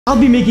I'll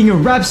be making a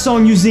rap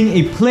song using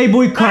a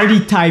Playboi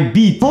Carti type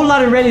beat. Whole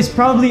Lotta Red is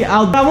probably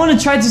out, but I want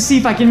to try to see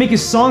if I can make a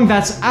song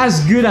that's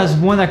as good as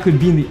one that could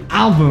be in the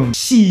album.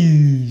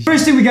 Sheesh.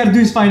 First thing we gotta do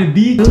is find a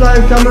beat.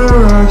 Like I'm a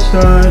rock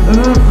star.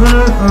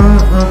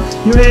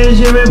 You ain't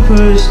even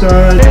push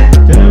star. Yeah.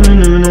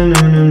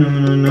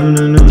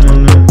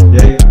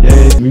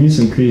 We need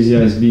some crazy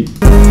ass beat.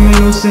 Make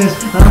no sense.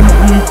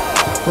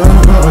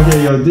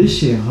 Okay, yo, this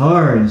shit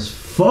hard as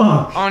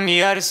fuck. On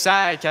the other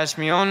side, catch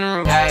me on the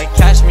roof. Hey,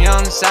 catch me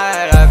on the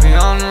side, I be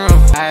on the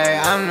roof. Hey,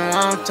 I'm the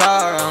one who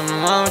talk, I'm the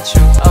one with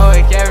you.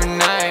 Awake every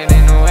night,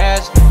 ain't no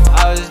west.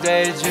 I was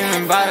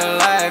daydreaming about a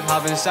life,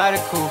 hop inside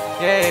a coupe,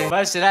 yeah.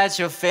 Busted at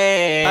your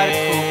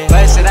face,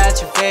 busted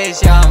at your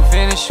face, yeah, I'm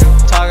finished you.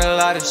 Talk a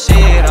lot of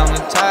shit, I'm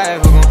the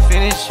type who gon'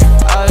 finish you.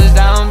 I was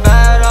down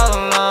bad all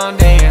along,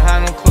 they ain't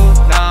had no clue.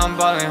 Now I'm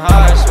ballin'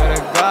 hard, swear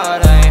to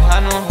God, I ain't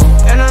had no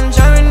hope. And I'm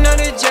driving out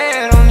the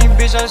jet, only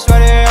bitch, I swear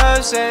they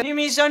upset. Need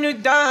me some new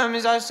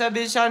diamonds, I said,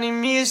 bitch, I need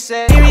me a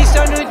set. Need me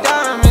some new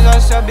diamonds, I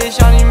said,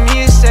 bitch, I need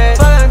me a set.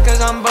 Fun,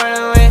 cause I'm born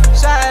away,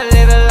 so I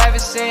live a life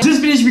of sin.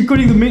 Just finished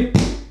recording the main...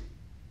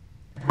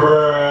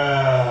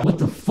 Bruh. What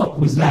the fuck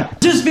was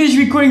that? Just finished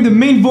recording the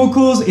main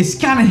vocals. It's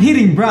kinda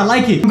hitting, bro. I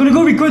like it. I'm gonna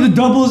go record the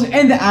doubles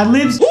and the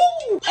ad-libs.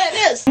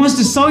 Once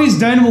the song is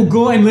done, we'll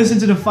go and listen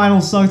to the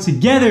final song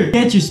together.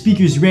 Get your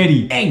speakers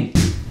ready. Bang!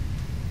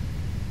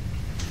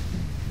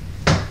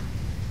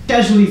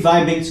 Casually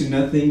vibing to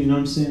nothing, you know what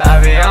I'm saying?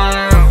 I be on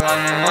the roof,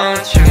 I'm the one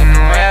with you. In the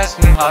west,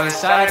 I'm all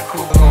inside the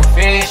coupe, gon'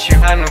 finish you.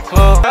 I no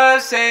clue.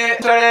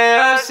 Upset, swear they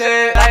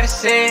upset. Life is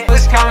sick,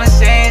 what's common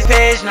sense?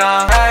 Page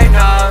now, right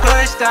now.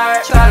 Push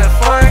start, try to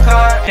foreign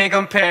car. Can't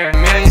compare,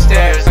 million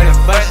stairs, with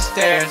a bunch of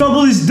stairs.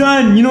 Double is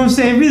done, you know what I'm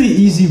saying? Really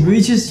easy, bro.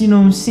 It's just, you know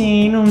what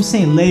I'm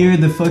saying? Layer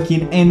the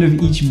fucking end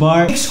of each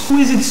bar.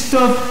 Exquisite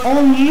stuff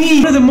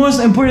only. One of the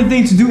most important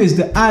thing to do is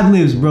the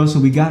ad-libs, bro.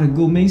 So we gotta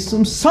go make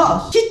some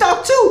sauce. She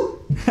thought too.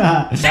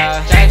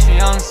 Catch me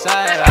on the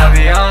side, I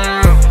be on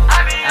the roof.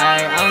 I'm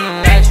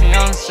the catch me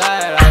on the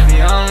side, I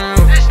be on the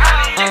roof.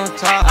 On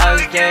top, I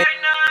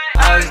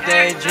was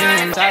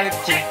daydreaming inside the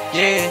coupe,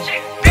 yeah.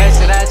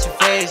 Best it at your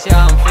face,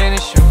 yeah, I'm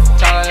finished you.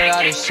 Talk a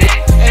lot of shit,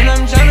 and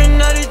I'm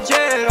jumping out of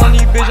jet. Only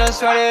bitch, I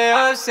swear they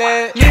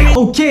upset.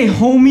 Okay,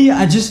 homie,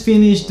 I just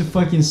finished the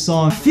fucking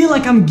song. I feel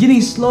like I'm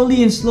getting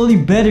slowly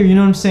better, you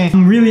know what I'm saying?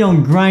 I'm really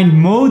on grind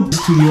mode.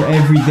 Studio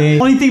every day.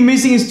 Only thing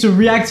missing is to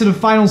react to the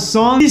final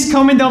song. Please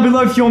comment down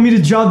below if you want me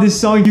to drop this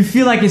song. You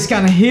feel like it's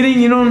kind of hitting,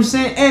 you know what I'm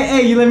saying?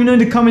 Hey, you let me know in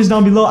the comments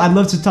down below. I'd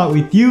love to talk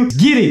with you.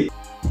 Get it!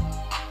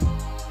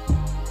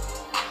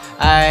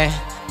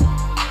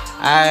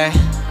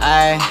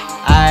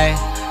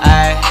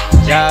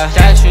 Yeah,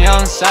 catch me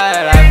on the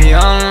side, I be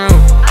on the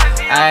roof.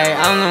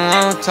 I'm the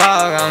one who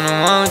talk, I'm the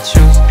one with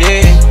you,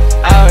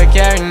 yeah. I work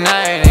every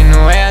night, ain't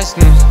no way I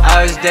snooze.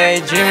 I was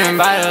daydreaming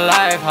about a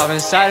life, hop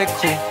inside a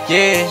coupe,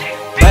 yeah.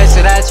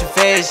 Busted at your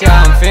face,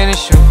 yeah, I'm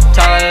finished you.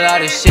 Talk a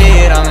lot of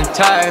shit, I'm the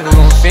type who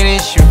gon'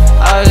 finish you.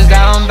 I was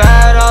down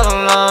bad all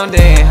along,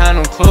 they ain't had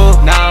no clue.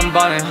 Now I'm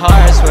ballin'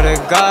 hard, swear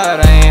to God,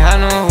 I ain't had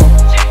no hoop.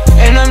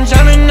 And I'm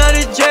jumping out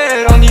the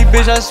jet, only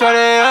bitch, I swear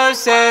they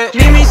upset.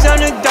 Need me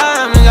some new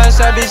diamonds, I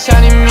said, bitch,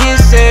 I need me a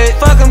set.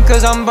 Fuck them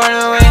cause I'm born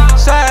away,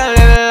 so I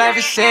live a life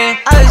of sin.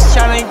 I was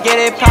tryna get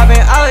it poppin',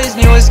 I always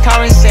knew it's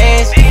common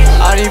sense.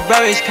 All these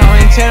brothers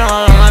commenting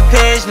all on my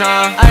page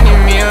now. I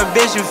need me a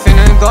bitch who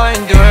finna go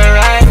and do it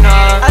right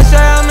now. I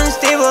swear I'm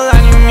unstable,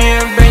 I need me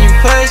a brand new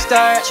push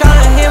start.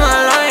 Tryna hit my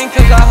line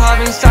cause I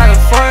hop inside a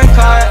foreign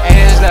car. And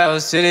there's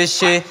levels to this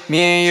shit, me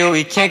and you,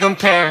 we can't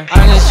compare.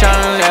 I'm just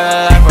tryna live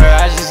a life where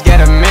I just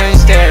get a million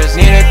stairs.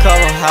 Need a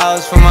couple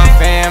houses for my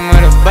fam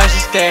with a bunch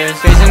of stairs.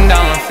 Facing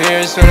down my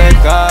fears, swear to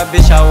God,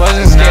 bitch, I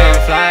wasn't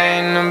scared.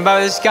 Flying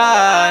above the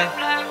sky,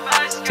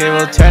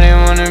 table turning,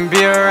 wanna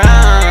be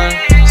around.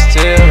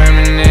 Still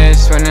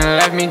reminisce when it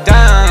left me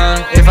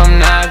down. If I'm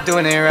not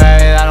doing it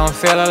right, I don't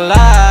feel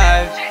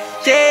alive.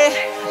 Yeah,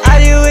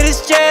 I deal with the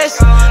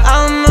stress,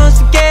 I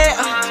almost forget.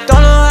 Don't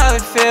know how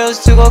it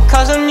feels to go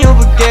cause some new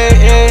baguette,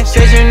 yeah.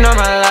 Searching on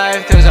my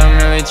life cause I'm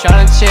really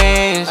trying to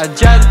change. I'd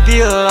rather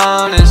be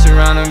alone and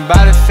surrounded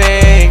by the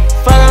fake.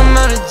 Fuck, I'm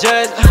on a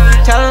judge,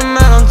 tell them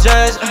I don't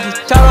judge.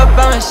 Talk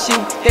about my shit,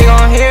 they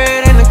gon' hear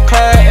it in the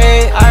club,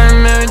 ayy. I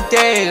remember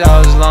days I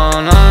was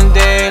alone on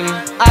daily.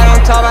 I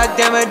don't talk about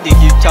them, but they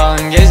keep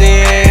talking, guess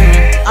they hate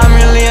me. I'm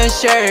really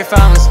unsure if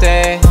I'ma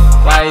stay.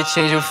 Why you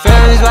change your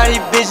feelings, why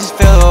these bitches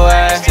feel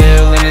away?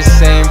 Still in the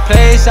same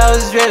place, I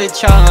was really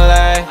tryna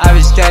lie. I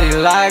was steady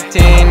locked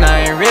in,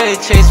 I ain't really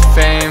chasing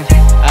fame.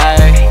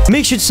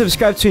 Make sure to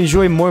subscribe to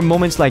enjoy more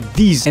moments like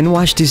these and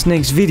watch this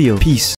next video. Peace.